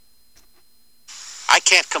I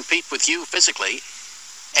can't compete with you physically,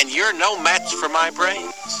 and you're no match for my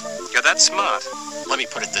brains. You're that smart. Let me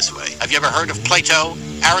put it this way. Have you ever heard of Plato,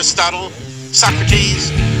 Aristotle,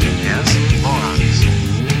 Socrates? Yes? Morons.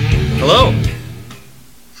 Hello.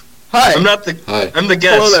 Hi. I'm not the. Hi. I'm the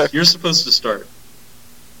Hello there. guest. You're supposed to start.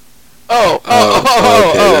 Okay,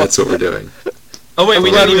 that's what we're doing. Oh wait, we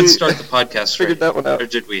Glad didn't even we start the podcast. figured that one out. Or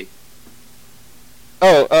did we?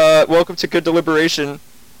 Welcome to Good Deliberation.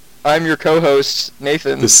 I'm your co-host,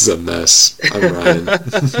 Nathan. This is a mess. I'm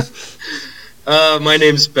Ryan. My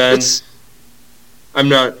name's Ben. I'm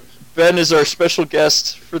not. Ben is our special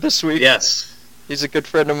guest for this week. Yes. He's a good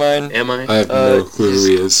friend of mine. Am I? I have no clue who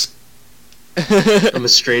he is. I'm a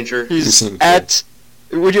stranger. He's seem cool. at...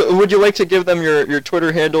 Would you like to give them your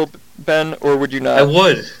Twitter handle, Ben, or would you not? I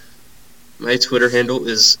would. My Twitter handle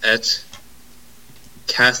is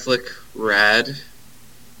 @CatholicRad,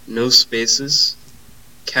 no spaces,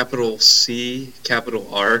 capital C,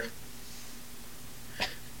 capital R.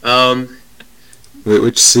 Wait,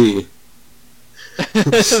 which C?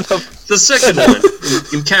 The second one,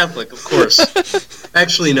 in Catholic, of course.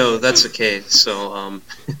 Actually, no, that's okay. So,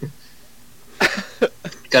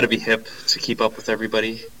 gotta be hip to keep up with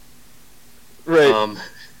everybody. Right.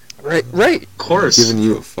 Right. Of course. I'm giving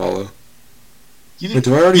you a follow. You, Wait,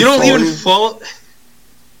 do I already you don't follow even you? follow.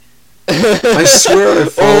 I swear I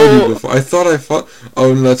followed you before. I thought I followed...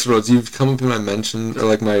 Oh, no, that's what it was. You've come up in my mention, or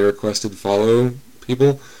like my requested follow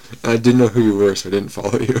people, and I didn't know who you were, so I didn't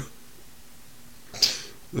follow you.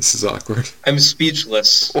 This is awkward. I'm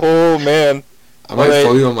speechless. Oh, man. I might Alright,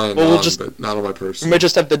 follow you on my well, non, but not on my We personal. might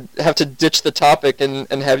just have to ditch the topic and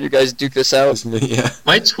have you guys duke this out. Just me, yeah.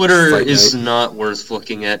 My Twitter Fight is night. not worth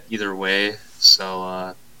looking at either way,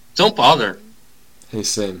 so don't bother. Hey,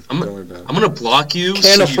 same. I'm- Don't worry about it. I'm gonna block you Can't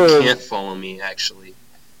so affirm. you can't follow me, actually.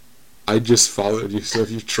 I just followed you, so if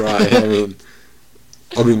you try, I mean,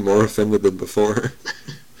 I'll be more offended than before.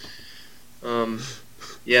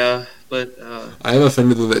 Yeah, but, I am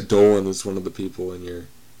offended that Dolan is one of the people in your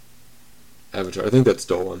avatar. I think that's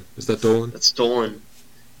Dolan. Is that Dolan? that's Dolan.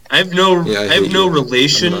 I have no, Yeah, I I have hate no you.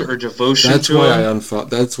 relation I'm not- or devotion That's to why him.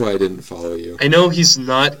 That's why I didn't follow you. I know he's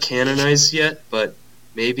not canonized yet, but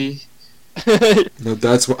maybe. No,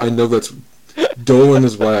 that's what I know. That's Dolan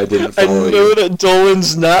is why I didn't I follow know you. that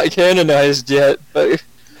Dolan's not canonized yet, but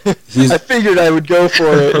He's. I figured I would go for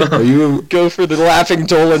it. Are you? Go for the laughing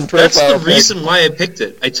Dolan That's profile. the reason why I picked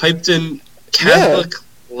it. I typed in Catholic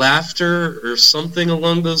laughter or something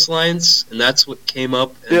along those lines, and that's what came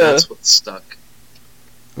up, and Yeah. that's what stuck.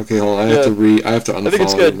 Okay, hold on. I have to think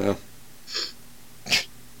it's unfollow good.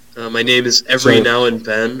 you now. My name is Every So- Now and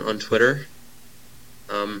Ben on Twitter.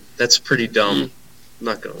 That's pretty dumb. I'm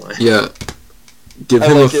not gonna lie. Yeah. Give I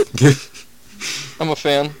him like a it. I'm a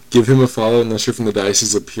fan. give him a follow unless you're from the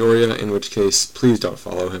Diocese of Peoria, in which case please don't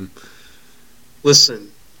follow him.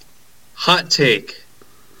 Listen, hot take.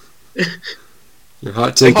 Your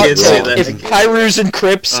hot take I can't is say wrong. that. If Kyrus and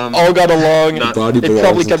Crips all got along, not- Body it belongs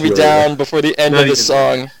probably in cut me Peoria. down before the end Not of the even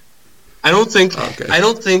song. I don't think Okay. I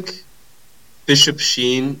don't think Bishop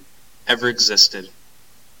Sheen ever existed.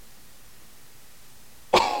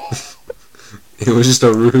 It was just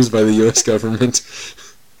a ruse by the U.S. government.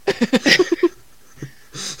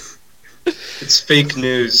 It's fake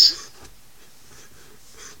news.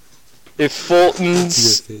 If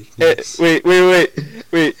Fulton's... Yeah,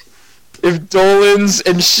 wait. If Dolan's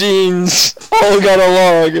and Sheens all got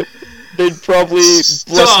along, they'd probably bless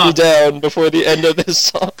me Stop. down before the end of this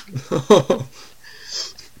song.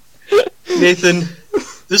 Nathan,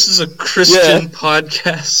 this is a Christian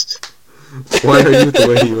podcast. Why are you the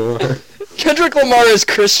way you are? Kendrick Lamar is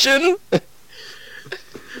Christian?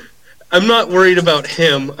 I'm not worried about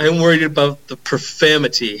him. I'm worried about the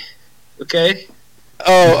profanity. Okay?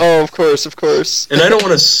 Oh, of course. And I don't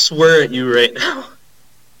want to swear at you right now.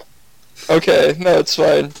 Okay, no, it's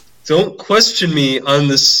fine. Don't question me on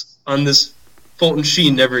this Fulton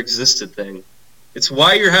Sheen never existed thing. It's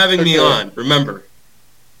why you're having me Okay. on, remember.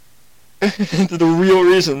 The real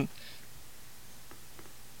reason.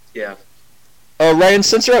 Yeah. Ryan,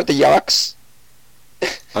 censor out the yaks.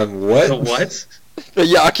 I'm what? The what? The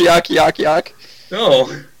yak. No.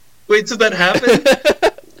 Wait, did that happen?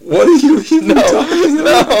 What are you even talking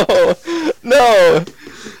about? No.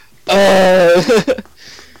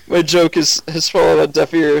 My joke has fallen on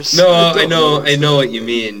deaf ears. No, I know what you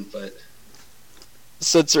mean, but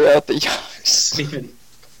Censor out the yaks. Steven,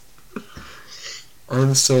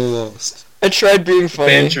 I'm so lost. I tried being funny.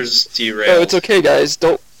 banter's derailed. Oh, it's okay, guys.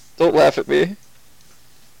 Don't laugh at me.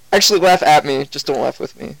 Actually, laugh at me. Just don't laugh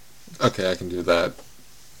with me. Okay, I can do that.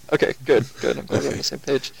 Okay, good. I'm glad we're on Okay. the same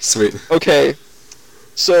page. Sweet. Okay.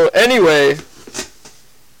 So anyway,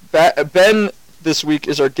 Ben this week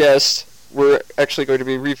is our guest. We're actually going to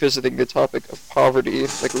be revisiting the topic of poverty,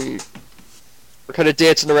 like we were kind of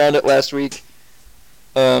dancing around it last week.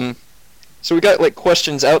 So we got like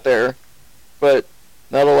questions out there, but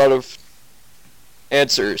not a lot of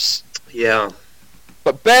answers. Yeah,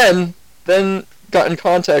 But Ben got in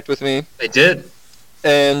contact with me, I did.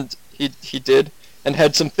 and he did, and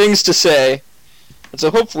had some things to say. And so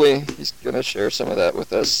hopefully he's gonna share some of that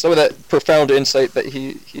with us, some of that profound insight that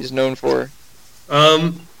he's known for.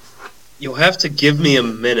 You'll have to give me a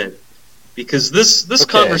minute because this Okay.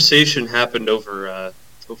 conversation happened over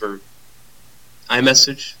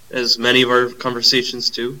iMessage, as many of our conversations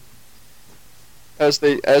do. As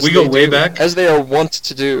We they go way do, back? as they are wont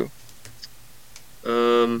to do.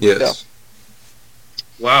 Yes,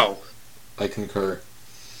 Wow. I concur.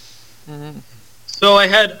 Mm-hmm. So I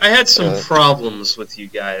had some Uh, problems with you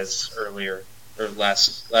guys earlier or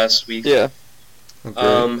last week. Yeah.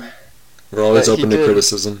 Okay. We're always but he open to did.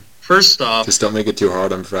 criticism. First off, Just don't make it too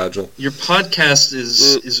hard. I'm fragile. your podcast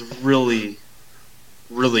is really,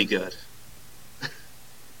 really good.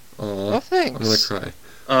 Oh, Aw, thanks. I'm gonna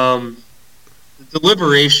cry. The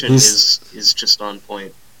deliberation He's- is just on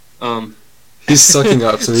point. He's sucking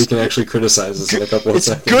up so he can actually criticize us in a couple of It's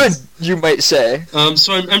seconds. good, you might say.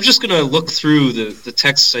 So I'm just gonna look through the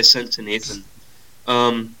texts I sent to Nathan.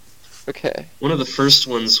 Okay. One of the first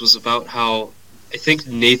ones was about how I think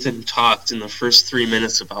Nathan talked in the first 3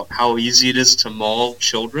 minutes about how easy it is to maul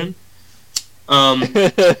children.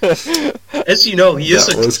 As you know, he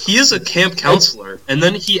is a camp counselor, and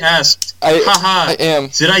then he asked, I "Haha, am.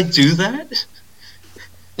 did I do that?"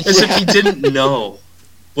 As if he didn't know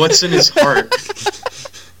what's in his heart.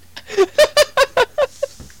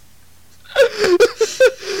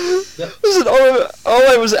 Listen, all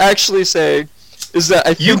I was actually saying is that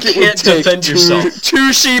I You think it would can't take defend yourself.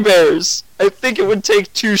 two she-bears. I think it would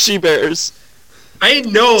take two she-bears. I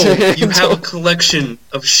know To you have a handle- collection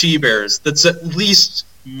of she-bears that's at least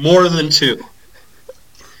more than 2.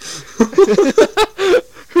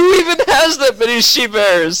 Who even has that many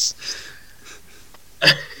she-bears?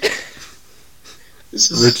 This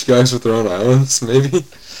is Rich guys with their own islands, maybe?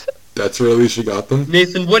 That's where Alicia got them?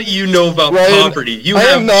 Nathan. What do you know about Ryan, poverty? You I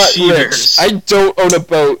have am not she-bears. rich. I don't own a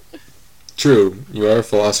boat. True, you are a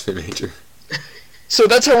philosophy major. So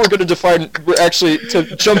that's how we're going to define,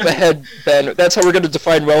 to jump ahead, Ben, that's how we're going to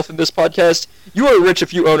define wealth in this podcast. You are rich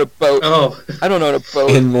if you own a boat. Oh, I don't own a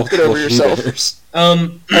boat. And Get multiple over yourself. she-bears.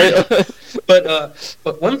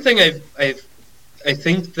 but one thing I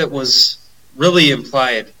think that was really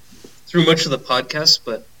implied through much of the podcast,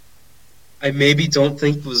 but I maybe don't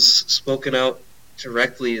think was spoken out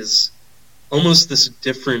directly, is almost this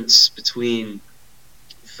difference between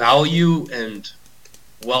value and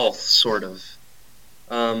wealth, sort of.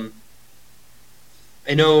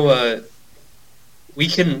 I know we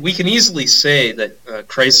can easily say that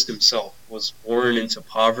Christ himself was born into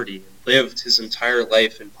poverty and lived his entire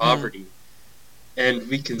life in poverty, and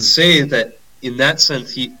we can say that in that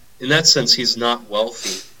sense he's not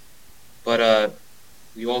wealthy, but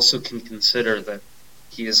we also can consider that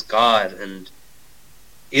he is God and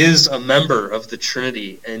is a member of the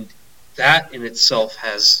Trinity, and that in itself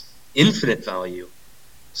has infinite value.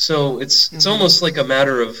 So it's almost like a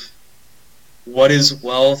matter of what is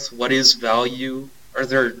wealth, what is value. Are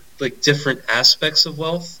there like different aspects of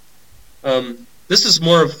wealth? This is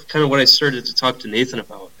more of kind of what I started to talk to Nathan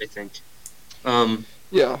about, I think.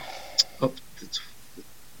 Yeah. Oh,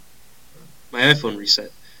 my iPhone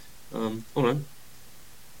reset. Hold on.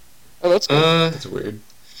 Oh, that's good. That's weird.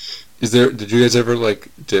 Did you guys ever,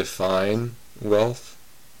 define wealth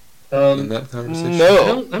in that conversation?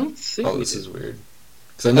 No. I don't think. Oh, we this did. is weird.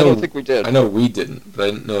 Because I don't think we did. I know we didn't, but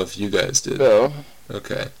I didn't know if you guys did. No.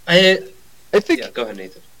 Okay. I think... Yeah, go ahead,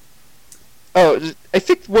 Nathan. Oh, I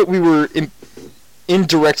think what we were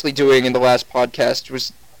indirectly doing in the last podcast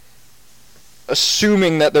was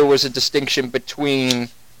assuming that there was a distinction between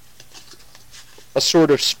a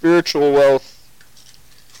sort of spiritual wealth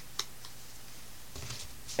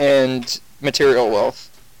and material wealth,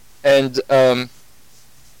 and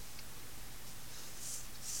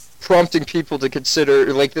prompting people to consider,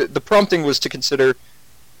 the prompting was to consider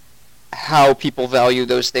how people value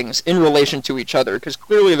those things in relation to each other, because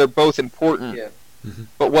clearly they're both important. Yeah.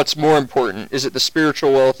 But what's more important? Is it the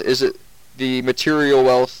spiritual wealth? Is it the material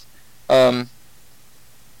wealth?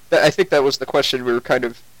 I think that was the question we were kind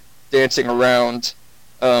of dancing around,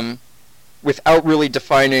 without really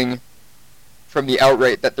defining from the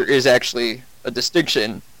outright that there is actually a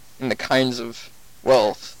distinction in the kinds of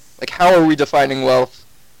wealth. Like, how are we defining wealth?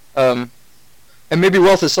 And maybe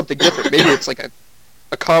wealth is something different. Maybe it's like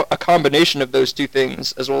a combination of those two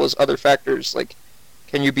things, as well as other factors, like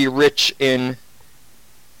can you be rich in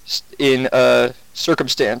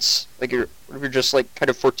circumstance, like you're just like kind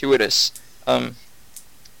of fortuitous,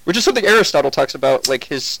 which is something Aristotle talks about,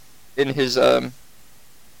 like in his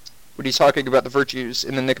when he's talking about the virtues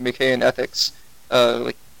in the Nicomachean Ethics,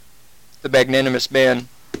 like the magnanimous man.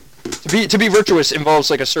 To be virtuous involves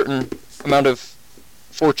like a certain amount of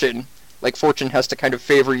fortune. Like fortune has to kind of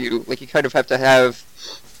favor you. Like you kind of have to have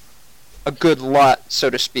a good lot,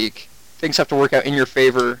 so to speak. Things have to work out in your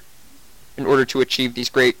favor in order to achieve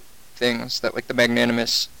these great things that like the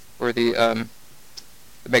magnanimous or the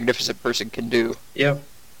magnificent person can do. Yeah.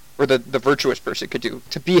 Or the virtuous person could do.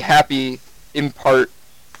 To be happy, in part,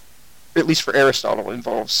 at least for Aristotle,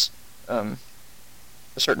 involves a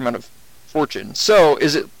certain amount of fortune. So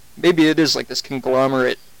maybe it is like this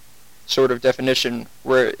conglomerate sort of definition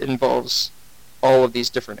where it involves all of these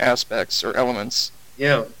different aspects or elements.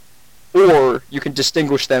 Yeah. Or you can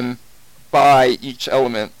distinguish them by each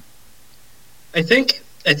element. I think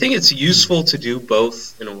it's useful to do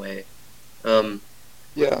both in a way.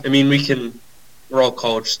 Yeah. I mean, we're all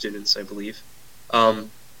college students, I believe. I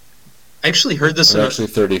actually heard this. I'm actually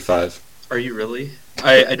 35. Are you really?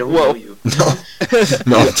 I don't know you. No.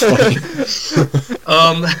 No, it's funny.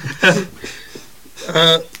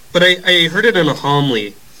 But I heard it in a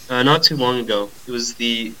homily not too long ago. It was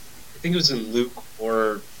I think it was in Luke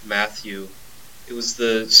or Matthew. It was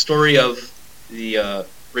the story of the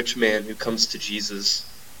rich man who comes to Jesus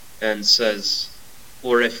and says,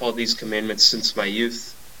 "Lord, I followed these commandments since my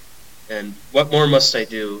youth, and what more must I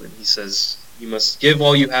do?" And he says, "You must give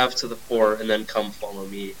all you have to the poor, and then come follow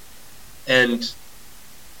me." And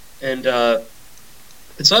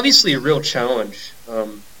it's obviously a real challenge.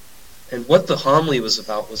 And what the homily was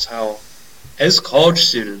about was how, as college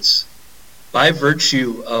students, by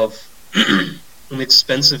virtue of an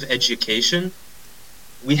expensive education,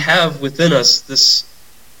 we have within us this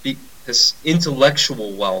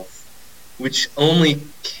intellectual wealth, which only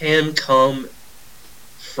can come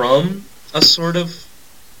from a sort of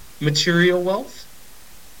material wealth.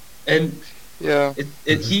 And yeah,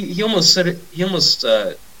 he almost said it. He almost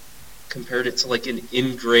compared it to like an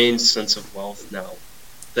ingrained sense of wealth now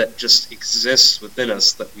that just exists within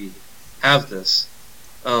us, that we have this.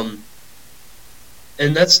 And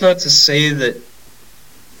that's not to say that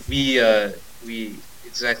we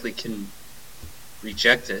exactly can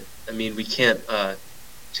reject it. I mean, we can't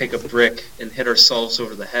take a brick and hit ourselves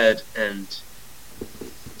over the head and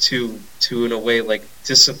to in a way like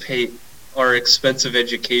dissipate our expensive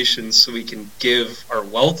education so we can give our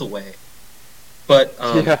wealth away. But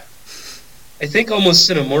yeah. I think almost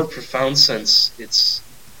in a more profound sense, it's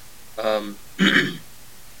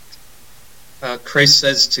Christ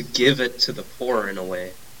says to give it to the poor in a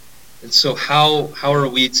way. And so how are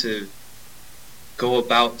we to go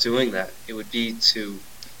about doing that? It would be to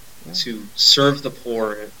serve the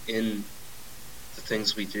poor in the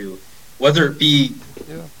things we do. Whether it be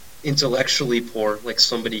intellectually poor, like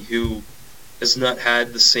somebody who has not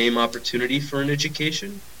had the same opportunity for an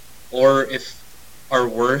education, or if our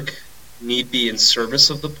work need be in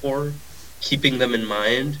service of the poor, keeping them in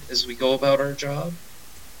mind as we go about our job.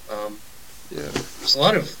 There's a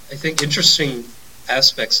lot of, I think, interesting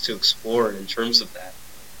aspects to explore in terms of that.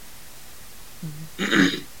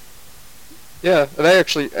 Yeah, and I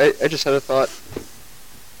just had a thought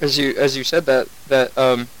as you said that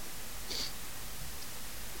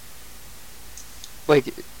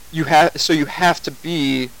like you have to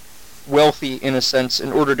be wealthy in a sense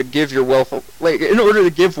in order to give your wealth, like in order to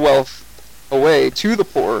give wealth away to the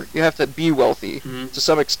poor. You have to be wealthy to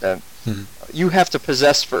some extent. You have to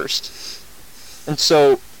possess first. And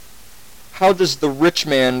so how does the rich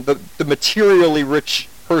man, the materially rich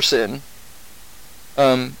person,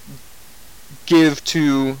 give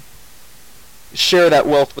to share that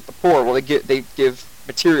wealth with the poor? Well, they give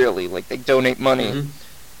materially, like they donate money.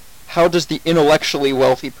 How does the intellectually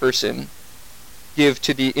wealthy person give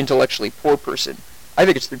to the intellectually poor person? I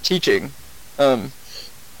think it's through teaching, and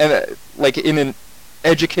like in an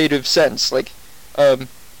educative sense. Like I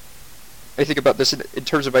think about this in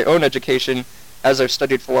terms of my own education. As I've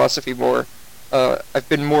studied philosophy more, I've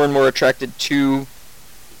been more and more attracted to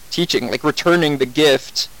teaching, like returning the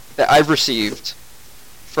gift that I've received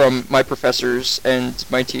from my professors and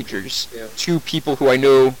my teachers to people who I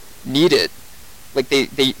know need it. Like they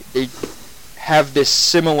have this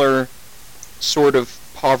similar sort of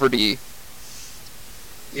poverty.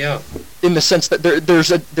 Yeah. In the sense that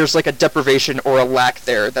there's like a deprivation or a lack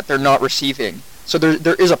there that they're not receiving. So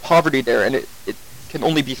there is a poverty there, and it can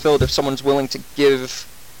only be filled if someone's willing to give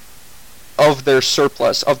of their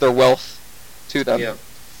surplus, of their wealth, to them. Yeah.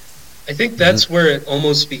 I think that's where it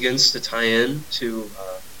almost begins to tie in to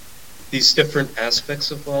these different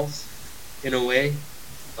aspects of wealth, in a way.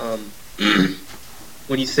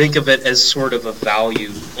 When you think of it as sort of a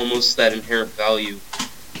value, almost that inherent value,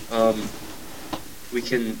 we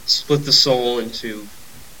can split the soul into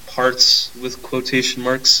parts with quotation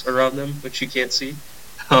marks around them, which you can't see,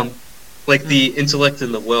 like the intellect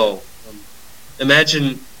and the will.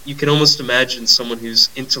 You can almost imagine someone who's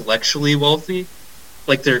intellectually wealthy,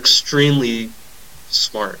 like they're extremely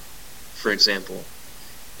smart, for example.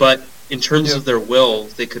 But in terms of their will,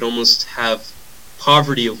 they could almost have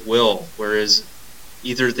poverty of will, whereas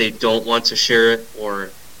either they don't want to share it, or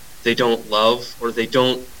they don't love, or they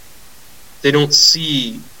don't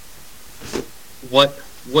see what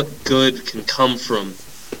good can come from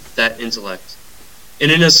that intellect.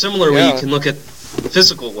 And in a similar way, you can look at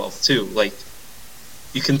physical wealth too. Like,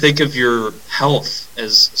 you can think of your health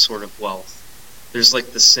as sort of wealth. There's like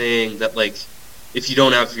the saying that, like, if you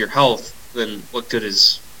don't have your health, then what good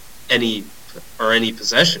is any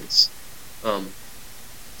possessions? Then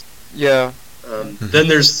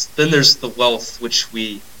there's the wealth which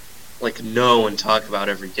we like know and talk about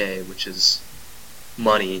every day, which is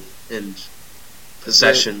money and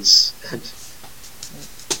possessions. And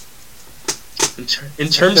in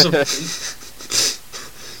terms of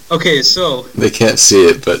okay, so they can't see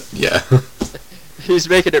it, but yeah, he's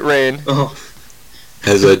making it rain. Oh,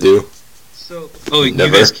 as I do. So you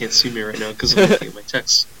guys can't see me right now because I'm looking at my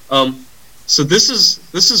text. So this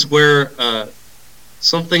is where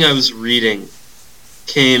something I was reading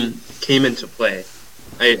came into play.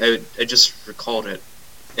 I just recalled it,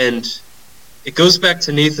 and it goes back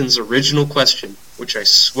to Nathan's original question, which I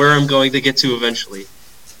swear I'm going to get to eventually.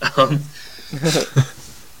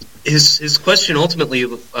 His question ultimately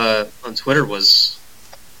on Twitter was,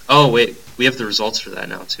 oh wait, we have the results for that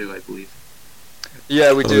now too, I believe.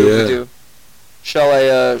 Yeah, we do. We do. Shall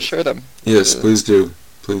I share them? Yes, please do.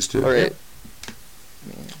 Please do. All right.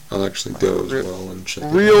 I'll actually go as well and check it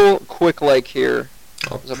out. Real quick like here.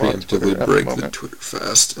 I'll preemptively break the Twitter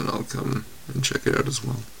fast, and I'll come and check it out as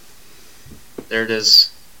well. There it is.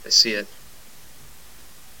 I see it.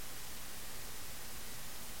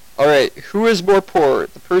 All right. Who is more poor?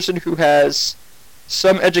 The person who has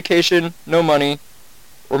some education, no money,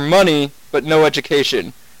 or money but no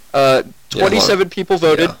education? 27 people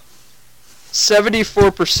voted. Yeah.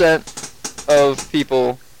 74% of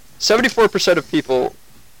people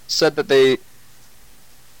said that they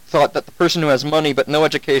thought that the person who has money but no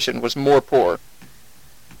education was more poor.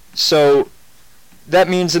 So that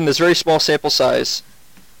means in this very small sample size,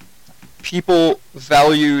 people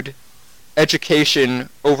valued education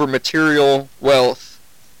over material wealth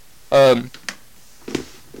over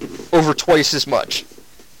twice as much.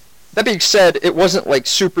 That being said, it wasn't like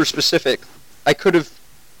super specific. I could have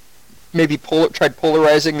maybe tried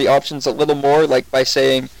polarizing the options a little more, like by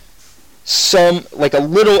saying some, like a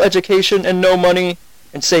little education and no money,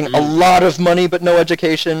 and saying a lot of money but no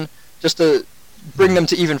education, just to bring them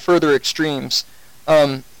to even further extremes,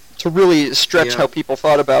 to really stretch how people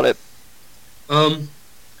thought about it.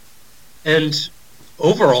 And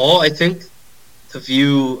overall, I think the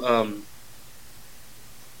view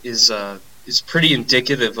is pretty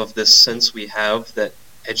indicative of this sense we have that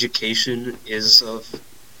education is of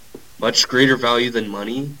much greater value than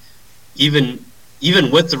money, even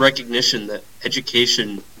with the recognition that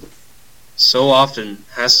education so often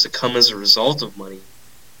has to come as a result of money.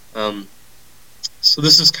 So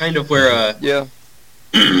this is kind of where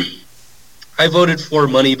I voted for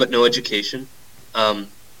money but no education.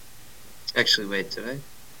 Actually, wait, did I?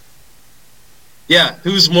 Yeah,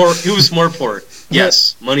 who's more poor?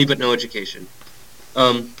 Yes, money but no education.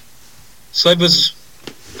 So I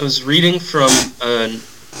was reading from an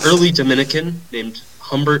early Dominican named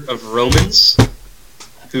Humbert of Romans,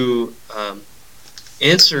 who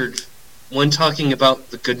answered when talking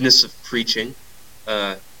about the goodness of preaching,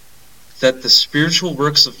 that the spiritual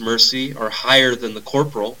works of mercy are higher than the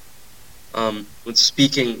corporal, when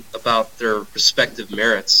speaking about their respective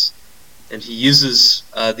merits. And he uses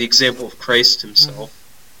the example of Christ himself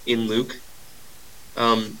in Luke.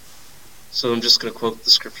 So I'm just going to quote the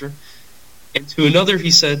scripture. And to another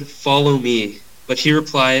he said, "Follow me." But he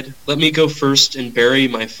replied, "Let me go first and bury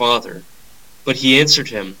my father." But he answered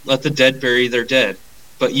him, "Let the dead bury their dead.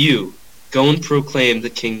 But you, go and proclaim the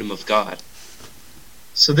kingdom of God."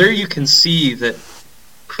 So there you can see that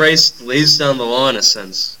Christ lays down the law in a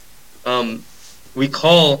sense. We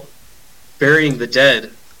call burying the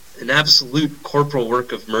dead an absolute corporal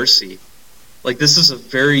work of mercy. Like, this is a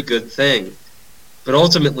very good thing. But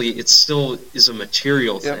ultimately, it still is a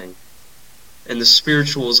material thing. and the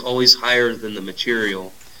spiritual is always higher than the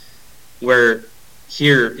material. Where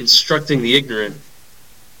here, instructing the ignorant,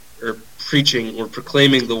 or preaching or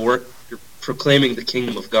proclaiming the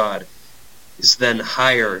kingdom of God, is then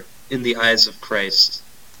higher in the eyes of Christ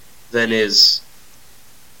than is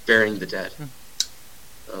burying the dead.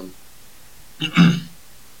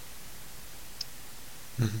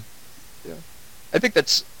 Yeah, I think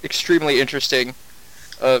that's extremely interesting,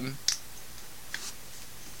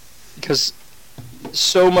 because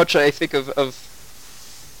so much I think of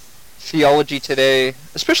theology today,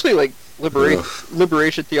 especially like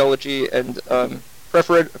liberation theology and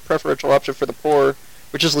preferential option for the poor,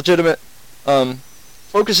 which is legitimate,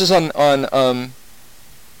 focuses on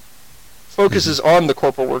the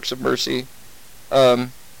corporal works of mercy.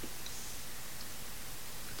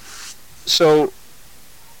 So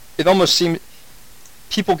it almost seems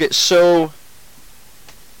people get so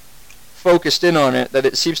focused in on it that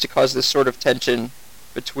it seems to cause this sort of tension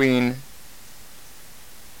between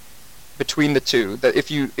the two. That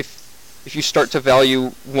if you start to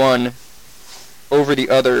value one over the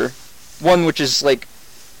other, one which is like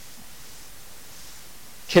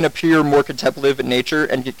can appear more contemplative in nature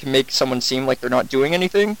and it can make someone seem like they're not doing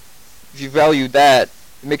anything. If you value that,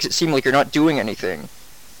 it makes it seem like you're not doing anything.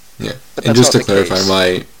 Yeah, but and just to clarify,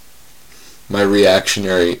 case. my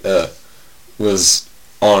reactionary was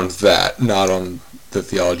on that, not on the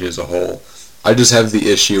theology as a whole. I just have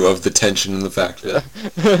the issue of the tension and the fact that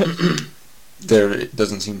there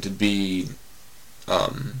doesn't seem to be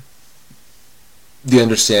the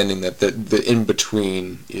understanding that the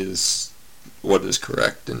in-between is what is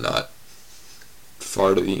correct and not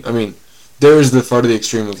far to the... I mean, there is the far to the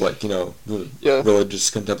extreme of, like,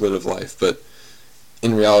 religious contemplative life, but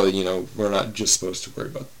in reality, we're not just supposed to worry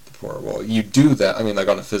about the poor. Well, you do that, I mean, like,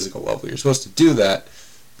 on a physical level, you're supposed to do that,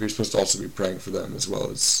 but you're supposed to also be praying for them as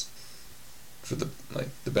well as for the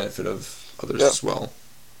benefit of others as well.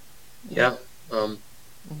 Yeah. Well,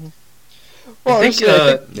 I think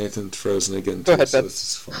Nathan's frozen again. Go ahead, so Ben. this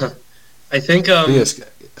is fun. I think yes,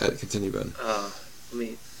 continue, Ben.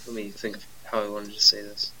 let me think of how I wanted to say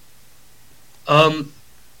this. I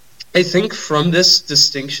think from this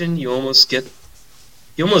distinction, you almost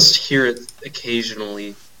hear it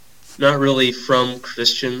occasionally, not really from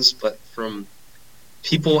Christians, but from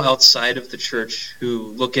people outside of the church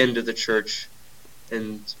who look into the church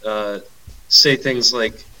and say things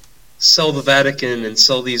like, sell the Vatican and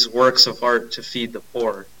sell these works of art to feed the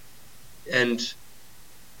poor. And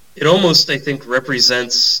it almost, I think,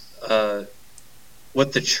 represents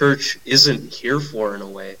what the church isn't here for in a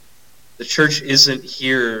way. The church isn't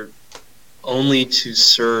here only to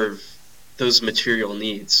serve those material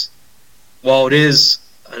needs. While it is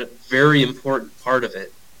a very important part of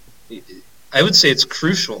it, I would say it's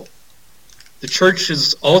crucial. The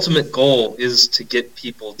church's ultimate goal is to get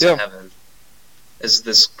people to heaven as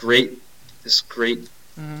this great, as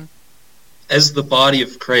the body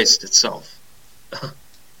of Christ itself.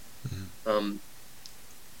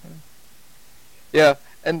 Yeah,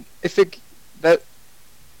 and I think that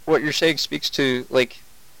what you're saying speaks to, like,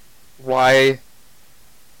 why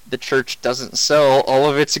the church doesn't sell all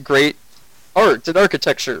of its great art and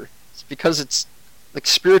architecture. It's because it's, like,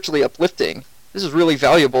 spiritually uplifting. This is really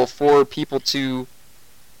valuable for people to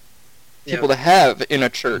have in a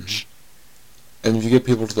church. And if you get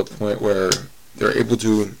people to the point where they're able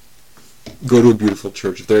to go to a beautiful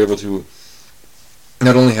church, if they're able to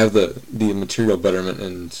not only have the material betterment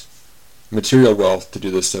and material wealth to do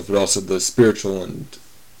this stuff, but also the spiritual and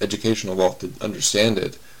educational wealth to understand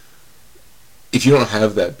it, if you don't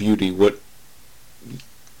have that beauty,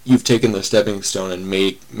 you've taken the stepping stone and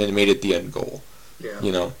made it the end goal.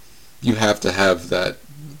 Yeah. You have to have that.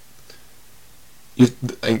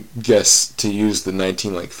 I guess, to use the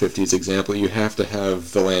 1950s example, you have to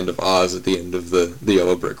have the Land of Oz at the end of the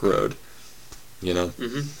yellow brick road.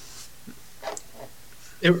 Mm-hmm.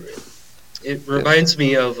 It reminds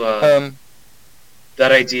me of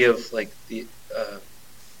that idea of, like, the.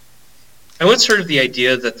 I once heard of the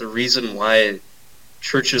idea that the reason why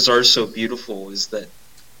churches are so beautiful is that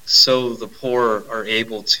so the poor are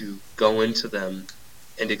able to go into them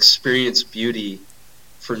and experience beauty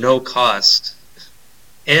for no cost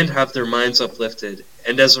and have their minds uplifted,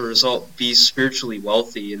 and as a result be spiritually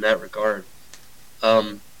wealthy in that regard.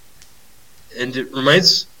 And it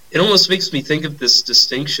almost makes me think of this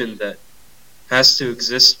distinction that has to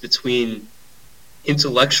exist between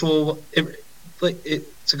intellectual,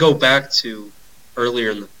 to go back to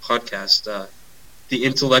earlier in the podcast, the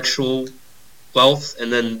intellectual wealth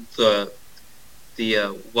and then the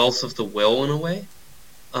wealth of the will, in a way.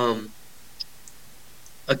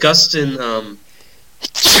 Augustine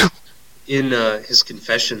in his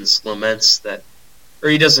Confessions laments that, or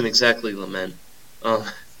he doesn't exactly lament,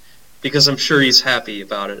 because I'm sure he's happy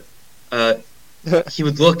about it. He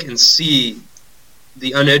would look and see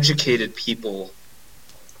the uneducated people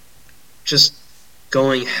just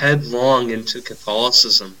going headlong into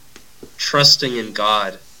Catholicism, trusting in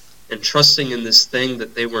God, and trusting in this thing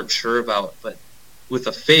that they weren't sure about, but with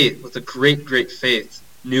a great, great faith,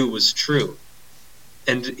 knew was true.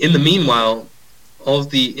 And in the meanwhile, all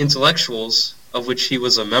of the intellectuals, of which he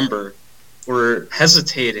was a member, were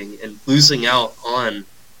hesitating and losing out on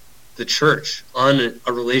the church, on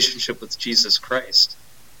a relationship with Jesus Christ.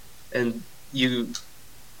 And you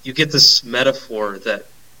get this metaphor that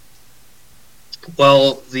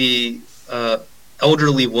while the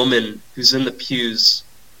elderly woman who's in the pews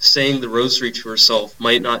saying the rosary to herself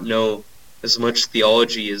might not know as much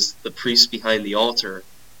theology as the priest behind the altar,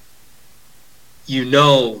 you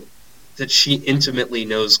know that she intimately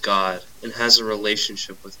knows God and has a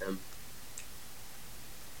relationship with him.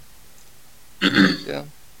 Yeah.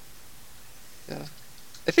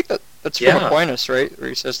 I think that's from Aquinas, right? Where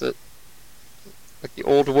he says that, like, the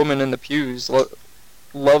old woman in the pews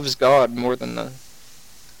loves God more than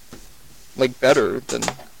better than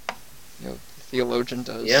the theologian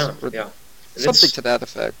does. Yeah. Something to that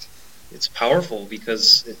effect. It's powerful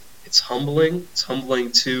because it's humbling. It's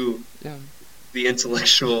humbling to the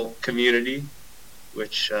intellectual community,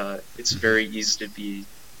 which it's very easy to be.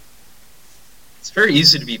 It's very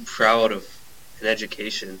easy to be proud of an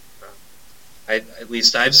education. At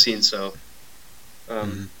least I've seen so.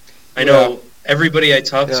 I know everybody I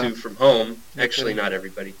talk to from home. Actually, not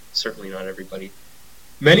everybody. Certainly not everybody.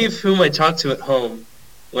 Many of whom I talk to at home,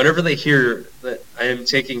 whenever they hear that I am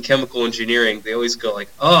taking chemical engineering, they always go like,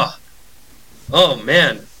 "Oh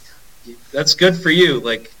man, that's good for you.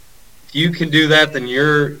 Like, if you can do that, then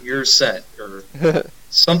you're set," or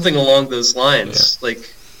something along those lines. Yeah.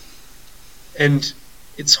 Like, and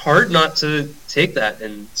it's hard not to take that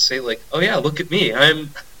and say like, "Oh yeah, look at me.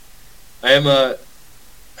 I'm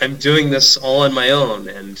doing this all on my own,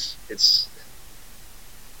 and it's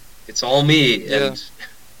all me." Yeah. And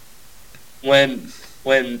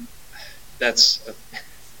when that's,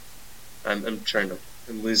 I'm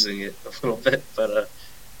losing it a little bit, but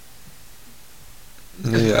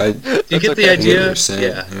yeah, you get the idea?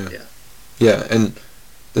 Yeah, and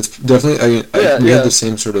that's definitely. We had the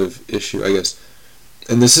same sort of issue, I guess,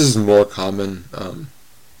 and this is more common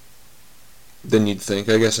than you'd think,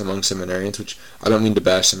 I guess, among seminarians. Which I don't mean to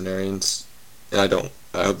bash seminarians, and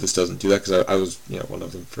I hope this doesn't do that, because I was one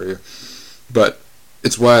of them for a year, but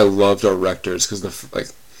it's why I loved our rectors, because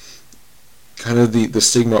kind of the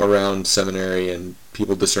stigma around seminary and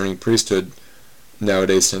people discerning priesthood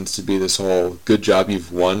nowadays tends to be this whole "good job,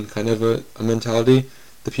 you've won" kind of a mentality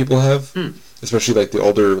that people have, especially like the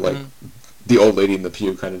older, the old lady in the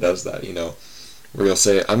pew kind of does that, where you'll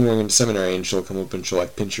say, "I'm going into seminary," and she'll come up and she'll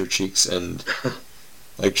like pinch your cheeks and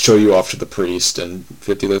like show you off to the priest and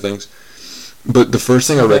 50 other things. But the first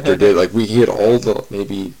thing our rector did, he had all the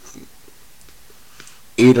maybe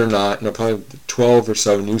 8 or 9, no, probably 12 or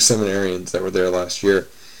so new seminarians that were there last year.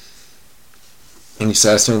 And he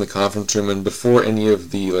sat us down in the conference room, and before any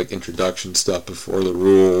of the introduction stuff, before the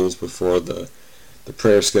rules, before the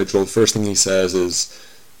prayer schedule, the first thing he says is,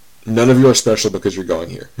 "None of you are special because you're going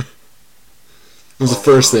here." It was the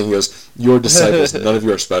first thing. He goes, "You're disciples, none of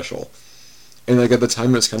you are special." And at the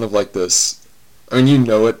time, it's kind of like this. I mean, you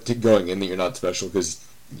know it going in that you're not special because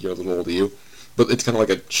you're a little old to you, but it's kind of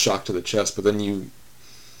like a shock to the chest. But then you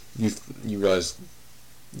realize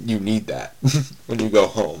you need that when you go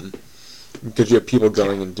home, because you have people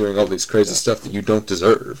going and doing all these crazy stuff that you don't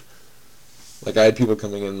deserve. I had people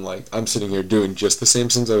coming in I'm sitting here doing just the same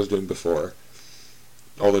things I was doing before,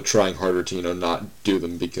 although trying harder to not do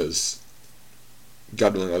them, because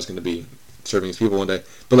God willing I was going to be serving his people one day.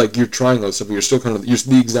 But you're trying those stuff, but you're still you're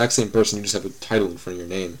the exact same person. You just have a title in front of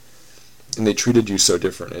your name, and they treated you so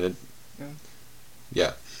different. And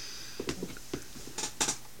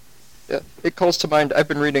it calls to mind. I've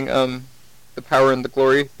been reading The Power and the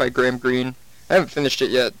Glory by Graham Greene. I haven't finished it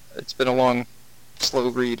yet. It's been a long, slow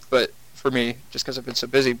read, but for me, just because I've been so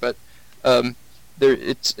busy. But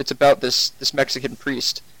it's about this Mexican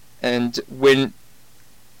priest, and when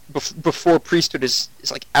before priesthood is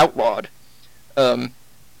outlawed in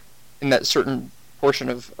that certain portion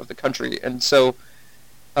of the country, and so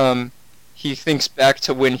he thinks back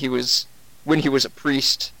to when he was a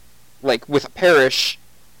priest, with a parish.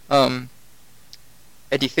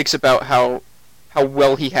 And he thinks about how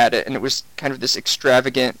well he had it, and it was kind of this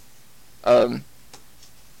extravagant,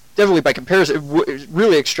 definitely by comparison, it was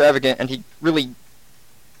really extravagant, and he really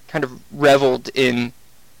kind of reveled in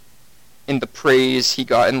in the praise he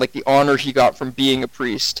got and like the honor he got from being a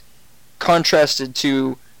priest, contrasted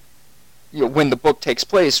to, you know, when the book takes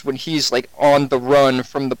place, when he's like on the run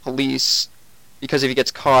from the police because if he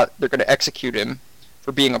gets caught they're going to execute him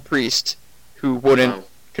for being a priest who wouldn't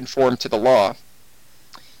conform to the law.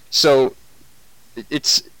 So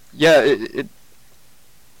it's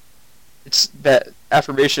that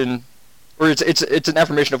affirmation, or it's an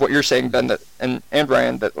affirmation of what you're saying, Ben, that and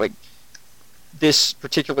Ryan, that like this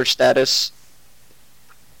particular status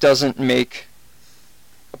doesn't make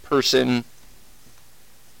a person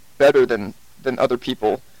better than other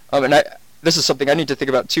people. And this is something I need to think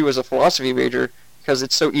about too as a philosophy major, because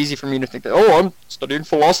it's so easy for me to think that, oh, I'm studying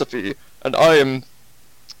philosophy and I am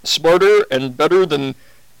smarter and better than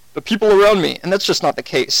the people around me, and that's just not the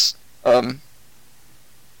case.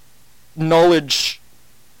 Knowledge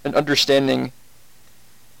and understanding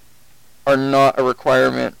are not a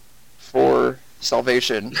requirement for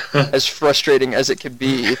salvation, as frustrating as it can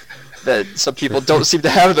be that some people don't seem to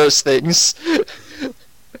have those things.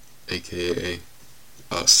 AKA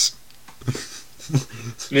us.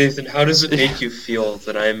 Nathan, how does it make you feel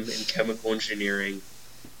that I'm in chemical engineering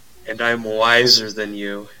and I'm wiser than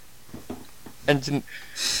you?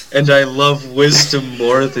 And I love wisdom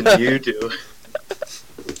more than you do.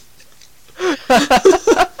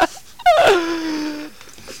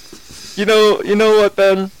 You know what,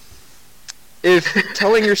 Ben? If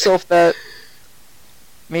telling yourself that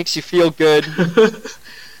makes you feel good,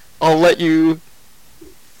 I'll let you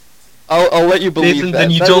believe Nathan, that.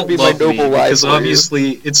 Then you that don't be love my me, noble because lie for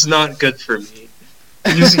obviously you. It's not good for me.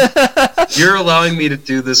 You're allowing me to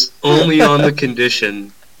do this only on the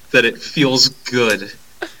condition that it feels good.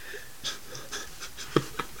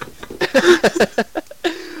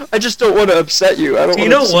 I just don't want to upset you. I don't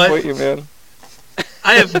want to disappoint you, man.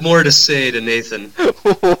 I have more to say to Nathan.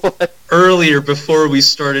 What? Earlier, before we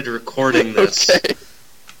started recording this, Okay.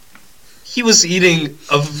 He was eating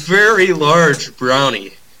a very large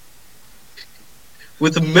brownie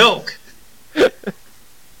with milk.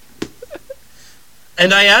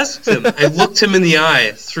 And I asked him, I looked him in the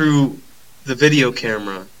eye through the video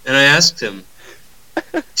camera, and I asked him,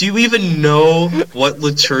 do you even know what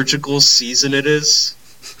liturgical season it is?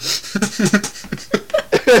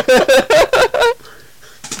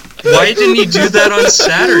 Why didn't he do that on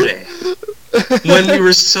Saturday, when we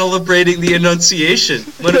were celebrating the Annunciation,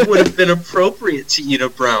 when it would have been appropriate to eat a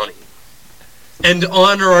brownie and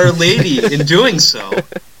honor Our Lady in doing so?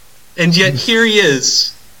 And yet here he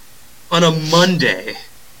is on a Monday.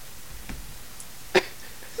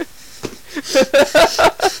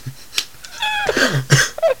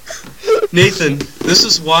 Nathan, this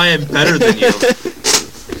is why I'm better than you.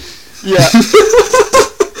 Yeah.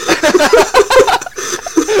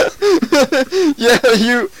 Yeah,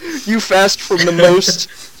 you fast from the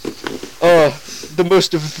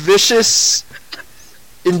most vicious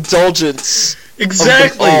indulgence.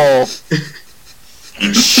 Exactly. Of them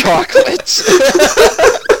all. Chocolate.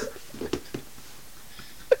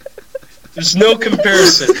 There's no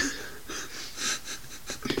comparison.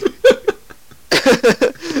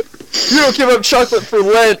 You don't give up chocolate for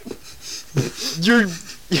Lent. You're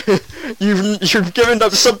giving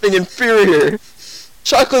up something inferior.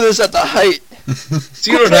 Chocolate is at the height.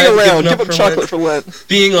 Do you know what I've given up give up chocolate for Lent?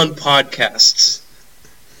 Being on podcasts.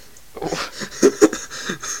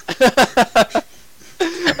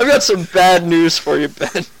 I've got some bad news for you,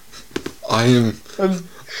 Ben. I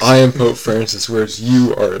am Pope Francis, whereas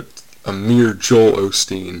you are a mere Joel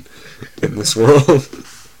Osteen in this world.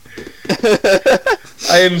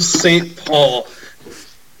 I am St. Paul.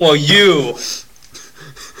 Well, you...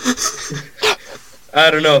 I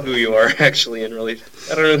don't know who you are, actually, and really...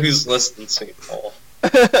 I don't know who's less than St. Paul.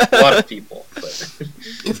 A lot of people, but...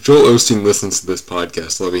 If Joel Osteen listens to this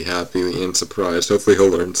podcast, I'll be happy and surprised. Hopefully he'll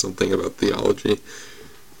learn something about theology.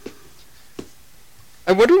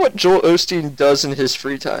 I wonder what Joel Osteen does in his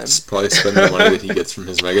free time. It's probably spend the money that he gets from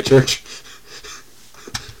his megachurch.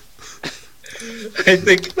 I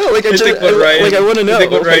think no, like I want to know. I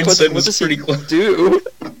think what Ryan what said does was he pretty close. do?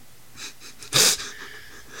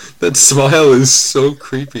 That smile is so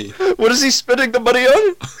creepy. What is he spending the money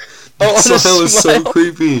on? That smile is so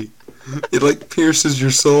creepy. It like pierces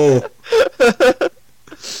your soul.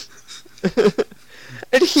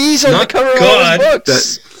 And he's on Not the cover God. of all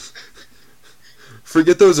his books.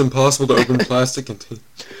 Forget those impossible to open plastic containers.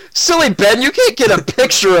 Silly Ben, you can't get a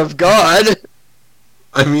picture of God.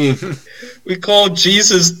 I mean, We call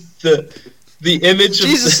Jesus the image of...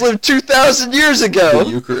 Jesus lived 2,000 years ago. the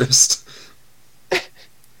Eucharist.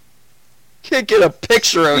 Can't get a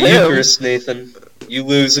picture of the him. Eucharist, Nathan. You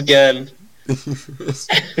lose again.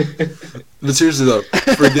 But seriously though,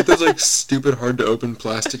 forget those like stupid hard to open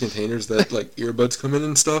plastic containers that like earbuds come in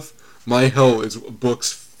and stuff. My hell is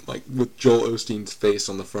books like with Joel Osteen's face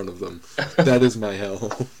on the front of them. That is my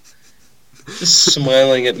hell. Just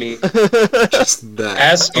smiling at me. Just that.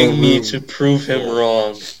 Asking me to prove him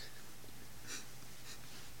wrong.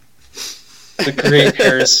 The great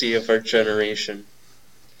heresy of our generation.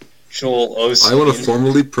 Joel Osteen. I want to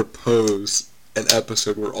formally propose an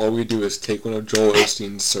episode where all we do is take one of Joel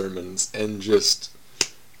Osteen's sermons and just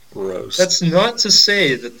roast. That's not to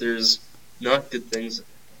say that there's not good things in it.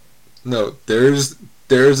 No, there's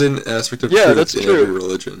an aspect of truth in every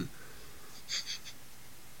religion.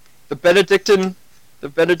 The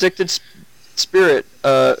Benedictine spirit,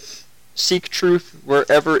 seek truth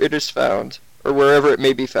wherever it is found, or wherever it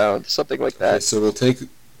may be found, something like that. Okay, so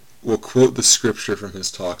we'll quote the scripture from his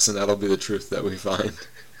talks, and that'll be the truth that we find.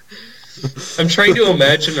 I'm trying to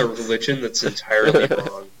imagine a religion that's entirely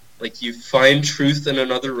wrong. Like, you find truth in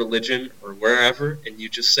another religion, or wherever, and you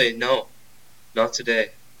just say, no, not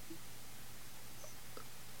today.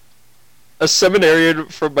 A seminarian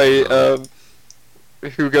from my,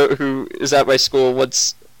 who is at my school,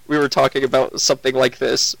 once we were talking about something like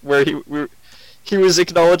this, where he was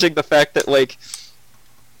acknowledging the fact that, like,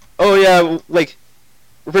 oh yeah, like,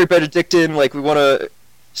 we're very Benedictine, like, we want to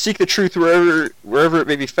seek the truth wherever it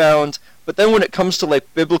may be found, but then when it comes to,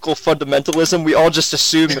 like, biblical fundamentalism, we all just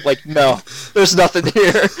assume that, like, no, there's nothing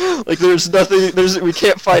here. Like, there's nothing, we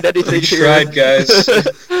can't find anything We here. tried, guys.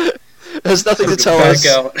 There's nothing to tell us.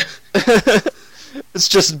 Out. It's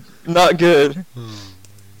just not good.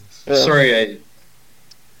 Yeah. Sorry,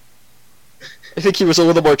 I think he was a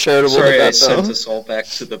little more charitable Sorry, than that, I sent though. us all back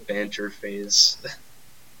to the banter phase.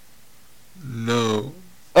 No.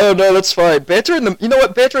 Oh no, that's fine. Banter in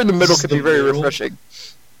the banter in the middle Is could the be very middle? refreshing.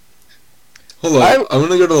 Hold on, I'm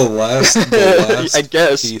gonna go to the last I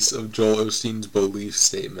guess. piece of Joel Osteen's belief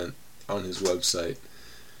statement on his website.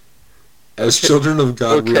 As children of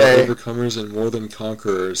God, we are overcomers and more than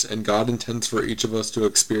conquerors, and God intends for each of us to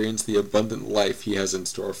experience the abundant life He has in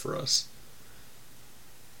store for us.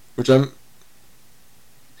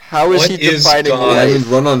 How is he defining God? I life?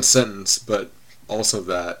 mean, run-on sentence, but also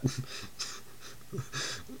that.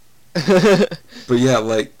 But yeah,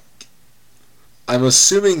 like, I'm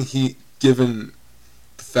assuming given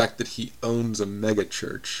the fact that he owns a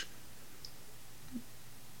megachurch,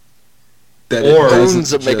 that Or it doesn't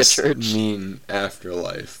owns a just megachurch. mean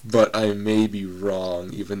afterlife. But I may be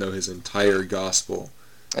wrong, even though his entire gospel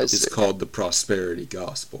is called the prosperity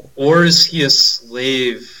gospel. Or is he a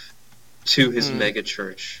slave to his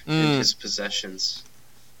megachurch and his possessions?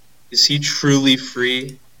 Is he truly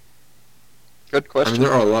free? Good question. I mean,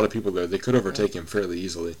 there are a lot of people there. They could overtake him fairly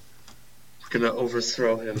easily. We're gonna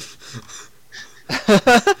overthrow him.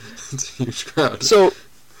 It's a huge crowd. So,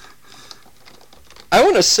 I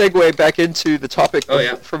want to segue back into the topic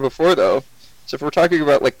from before, though. So if we're talking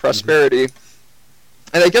about, like, prosperity,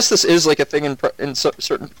 and I guess this is, like, a thing in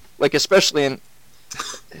certain, like, especially in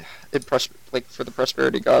like, for the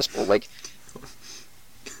prosperity gospel, like,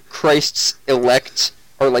 Christ's elect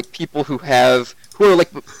are, like, people who are,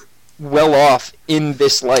 like, well off in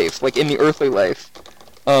this life, like, in the earthly life,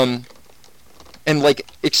 and, like,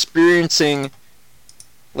 experiencing,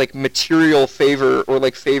 like, material favor, or,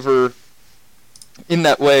 like, favor in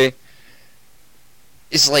that way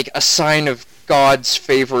is like a sign of God's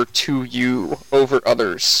favor to you over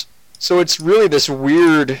others. So it's really this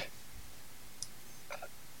weird,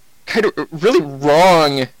 kind of really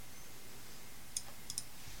wrong,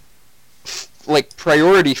 like,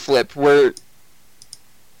 priority flip where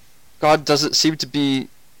God doesn't seem to be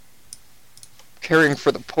caring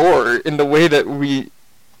for the poor in the way that we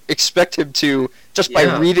expect him to just by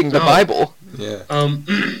reading the Bible. Yeah.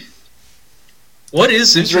 What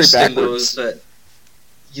is interesting, though, is that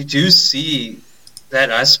you do see that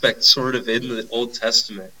aspect sort of in the Old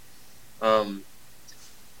Testament.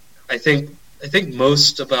 I think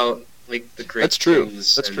most about, like, the great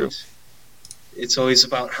kings. That's true. It's always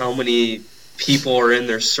about how many people are in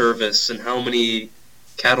their service and how many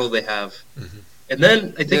cattle they have. Mm-hmm. And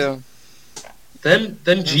then I think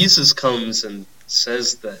then Jesus comes and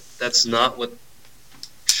says that that's not where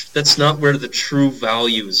the true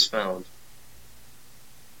value is found.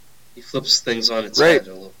 He flips things on its head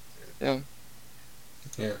a little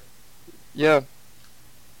bit. Yeah.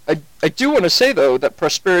 I do want to say, though, that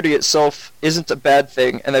prosperity itself isn't a bad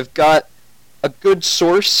thing, and I've got a good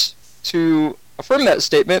source to affirm that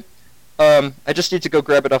statement. I just need to go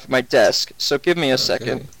grab it off my desk, so give me a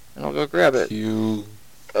second, and I'll go grab it.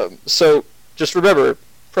 So, just remember,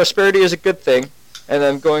 prosperity is a good thing, and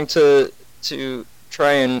I'm going to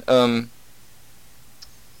try and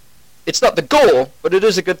it's not the goal, but it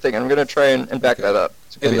is a good thing. I'm going to try and back that up.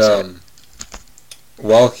 And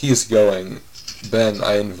while he's going, Ben,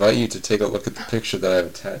 I invite you to take a look at the picture that I've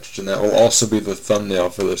attached, and that will also be the thumbnail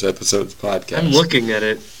for this episode's podcast. I'm looking at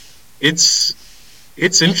it. It's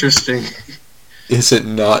interesting. Is it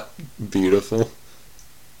not beautiful?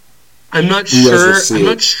 I'm not sure. I'm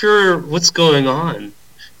not sure what's going on.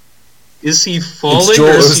 Is he falling it's Joel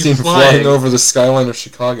or is he Osteen flying over the skyline of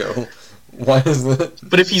Chicago? Why is that?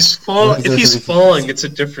 But if he's falling, it's a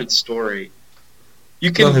different story.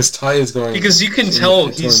 You can. No, his tie is going because you can tell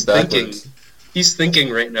he's thinking. He's thinking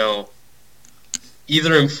right now.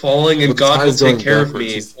 Either I'm falling and God will take care of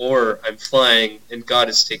me, or I'm flying and God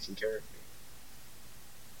is taking care of me.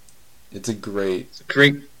 It's a great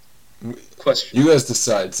question. You guys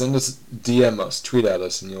decide. Send us, DM us, tweet at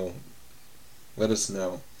us, and you'll let us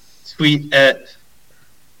know. Tweet at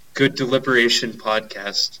Good Deliberation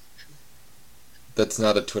Podcast. That's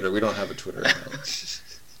not a Twitter. We don't have a Twitter account.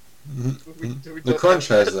 The Crunch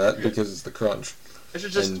has that because it's the Crunch.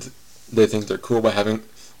 And they think they're cool by having...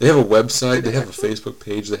 They have a website, they have a Facebook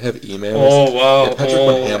page, they have emails. Oh, wow. Yeah, Patrick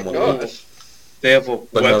They have a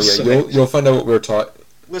website. No, you'll find out what we're taught.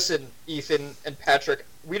 Listen, Ethan and Patrick,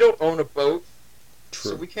 we don't own a boat.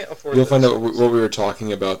 True. So we can't afford You'll find out what we were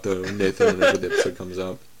talking about, though, Nathan, whenever the episode comes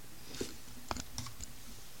out.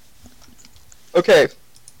 Okay,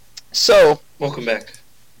 so... Welcome back.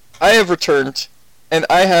 I have returned, and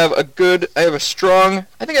I have a strong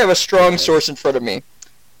source in front of me.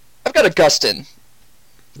 I've got Augustine.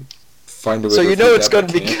 Find a way so you know it's going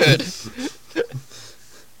to be good.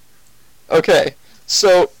 Okay,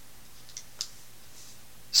 so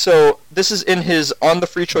this is in his On the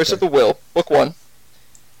Free Choice of the Will, Book 1.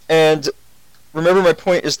 And remember, my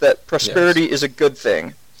point is that prosperity is a good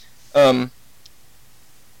thing. Of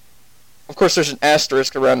course, there's an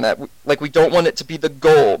asterisk around that. Like, we don't want it to be the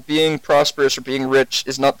goal. Being prosperous or being rich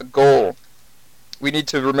is not the goal. We need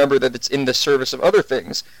to remember that it's in the service of other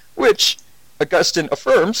things, which Augustine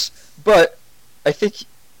affirms, but I think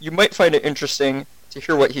you might find it interesting to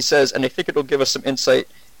hear what he says, and I think it'll give us some insight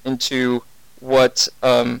into what,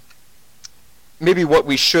 maybe what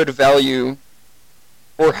we should value,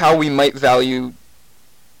 or how we might value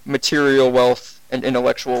material wealth and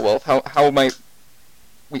intellectual wealth. How might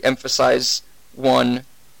we emphasize one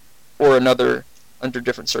or another under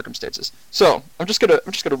different circumstances. So I'm just gonna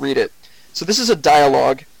read it. So this is a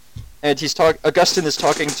dialogue, and Augustine is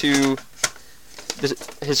talking to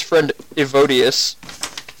his friend Evodius,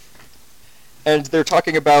 and they're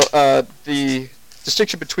talking about the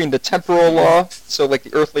distinction between the temporal law, so like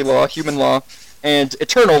the earthly law, human law, and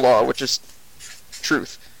eternal law, which is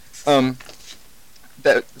truth,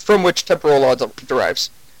 that from which temporal law derives.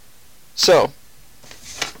 So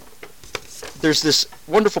there's this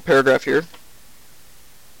wonderful paragraph here.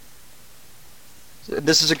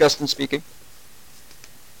 This is Augustine speaking.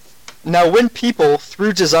 Now when people,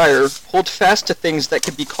 through desire, hold fast to things that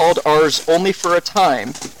can be called ours only for a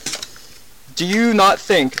time, do you not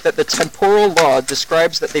think that the temporal law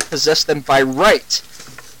describes that they possess them by right,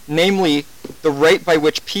 namely, the right by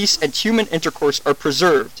which peace and human intercourse are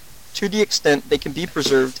preserved, to the extent they can be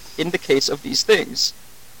preserved in the case of these things?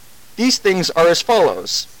 These things are as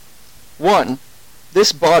follows. 1.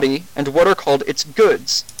 This body and what are called its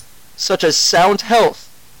goods, such as sound health,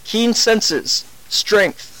 keen senses,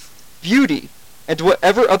 strength, beauty, and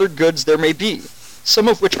whatever other goods there may be, some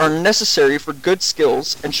of which are necessary for good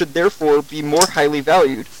skills and should therefore be more highly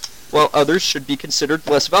valued, while others should be considered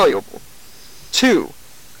less valuable. 2.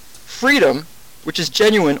 Freedom, which is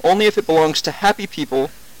genuine only if it belongs to happy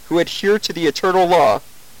people who adhere to the eternal law,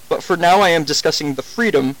 but for now I am discussing the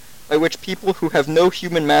freedom by which people who have no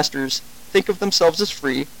human masters think of themselves as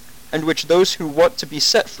free, and which those who want to be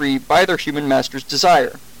set free by their human masters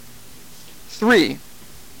desire. 3.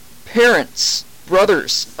 Parents,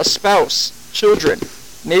 brothers, a spouse, children,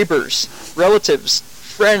 neighbors, relatives,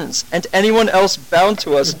 friends, and anyone else bound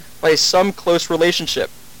to us by some close relationship.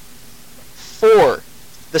 4.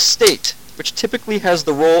 The state, which typically has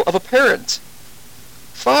the role of a parent.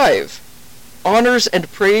 5. Honors and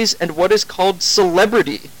praise and what is called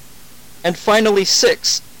celebrity. And finally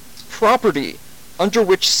 6. Property, under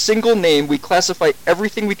which single name we classify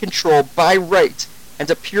everything we control by right and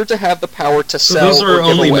appear to have the power to sell or give away. So those are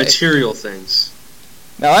only material things.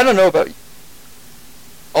 Now, I don't know about you.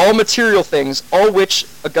 All material things, all which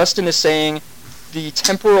Augustine is saying the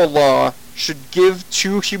temporal law should give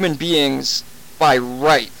to human beings by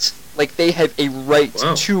right. Like, they have a right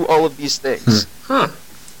to all of these things. Huh.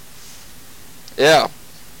 Yeah.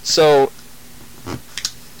 So,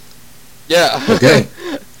 yeah. Okay.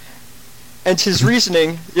 And his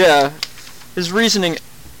reasoning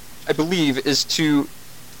I believe, is to,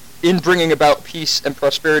 in bringing about peace and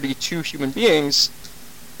prosperity to human beings,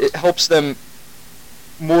 it helps them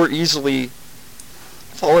more easily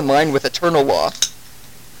fall in line with eternal law.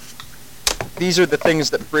 These are the things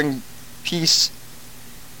that bring peace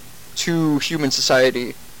to human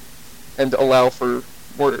society and allow for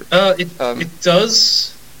more. It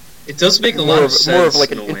does make a lot of sense. More of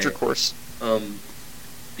like an intercourse.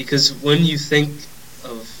 Because when you think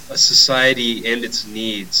of a society and its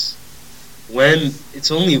needs,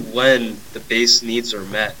 it's only when the base needs are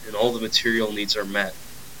met and all the material needs are met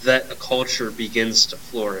that a culture begins to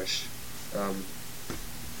flourish.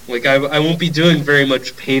 Like I won't be doing very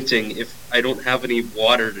much painting if I don't have any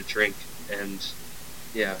water to drink, and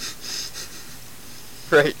yeah.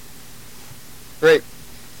 Right.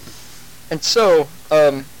 And so,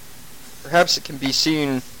 perhaps it can be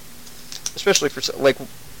seen, especially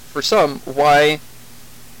for some, why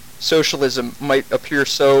socialism might appear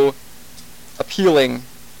so appealing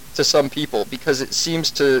to some people, because it seems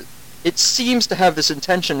to have this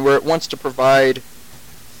intention where it wants to provide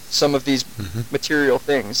some of these material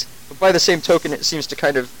things, but by the same token, it seems to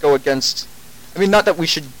kind of go against. I mean, not that we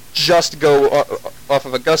should just go off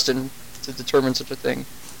of Augustine to determine such a thing,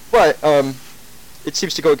 but it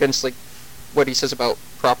seems to go against like what he says about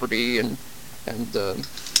property and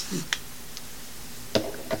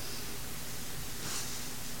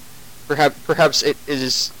perhaps it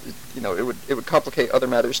is, you know, it would complicate other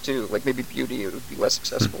matters too, like maybe beauty, it would be less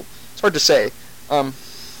accessible. It's hard to say.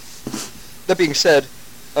 That being said,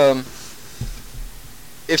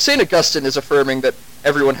 if St. Augustine is affirming that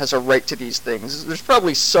everyone has a right to these things, there's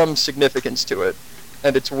probably some significance to it,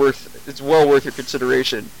 and it's well worth your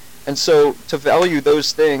consideration. And so to value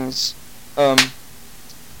those things, to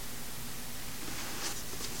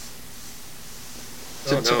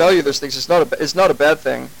value those things is not a bad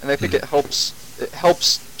thing, and I think it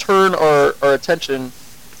helps turn our attention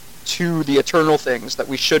to the eternal things that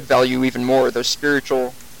we should value even more, that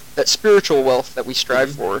spiritual wealth that we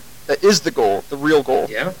strive for. That is the goal, the real goal.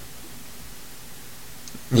 Yeah.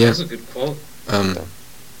 Yeah. That's a good quote.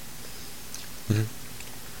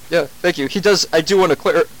 Yeah, thank you. He does. I do want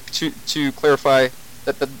to clarify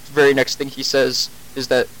that the very next thing he says is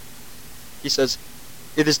that he says,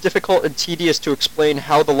 "It is difficult and tedious to explain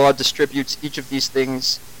how the law distributes each of these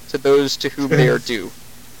things to those to whom they are due."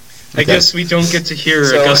 I guess we don't get to hear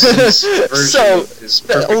Augustine's version of his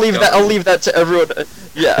perfect I'll leave that to everyone.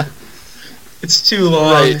 Yeah. It's too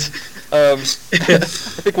long. Right. I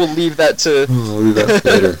think we'll leave that to. We'll leave that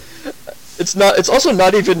later. It's also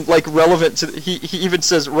not even like relevant to. He even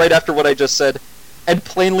says right after what I just said, and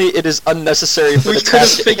plainly it is unnecessary for the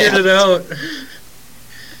task. We could have figured it out.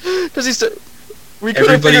 Because he said, "We could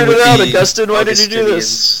have figured it out, Augustine. Why did you do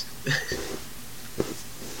this?"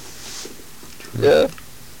 Yeah.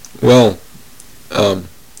 Well, I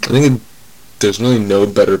think there's really no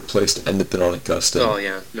better place to end it than on Augustine. Oh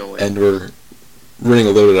yeah, no way. And we're running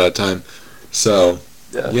a little bit out of time, so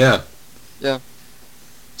yeah.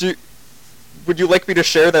 Would you like me to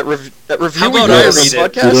share that review we about did I on the read it?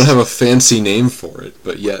 podcast? We don't have a fancy name for it,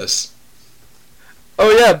 but yes.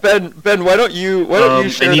 Oh yeah, Ben, why don't you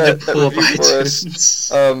share that review for us?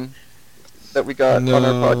 That we got on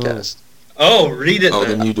our podcast. Oh, read it. Oh,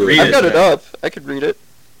 then you do it. I've got it up. I could read it.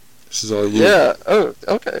 This is all you. Yeah. Oh,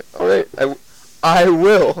 okay. All right. I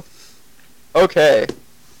will. Okay.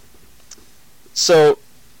 So,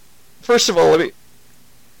 first of all, let me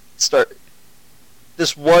start.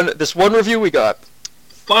 This one review we got.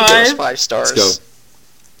 5 stars. Let's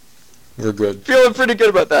go. We're good. Feeling pretty good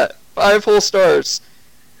about that. 5 whole stars.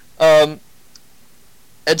 And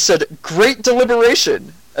said "great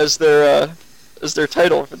deliberation" as their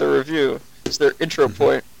title for the review. As their intro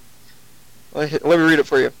point. Let me read it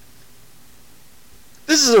for you.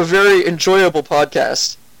 "This is a very enjoyable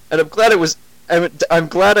podcast, and I'm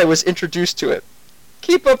glad I was introduced to it.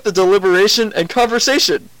 Keep up the deliberation and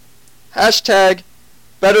conversation. Hashtag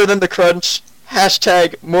better than the crunch.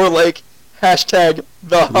 Hashtag more like. Hashtag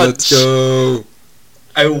the hunch." Let's go.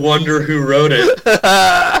 I wonder who wrote it.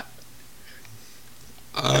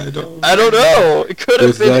 I don't know. It could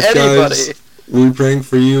have been anybody. Guys, we're praying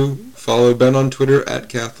for you. Follow Ben on Twitter at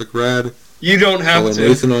CatholicRad. You don't have follow to. Follow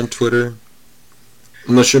Nathan on Twitter.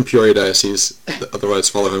 Unless you're in Peoria Diocese. Otherwise,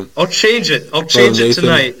 follow him. I'll change it. Nathan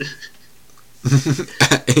tonight.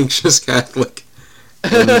 At Anxious Catholic.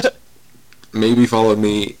 And maybe follow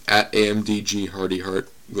me at AMDG HardyHeart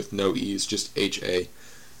with no E's, just HA.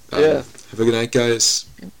 Yeah. Have a good night, guys.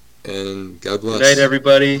 And God bless. Good night,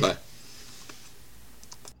 everybody. Bye.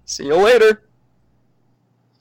 See you later.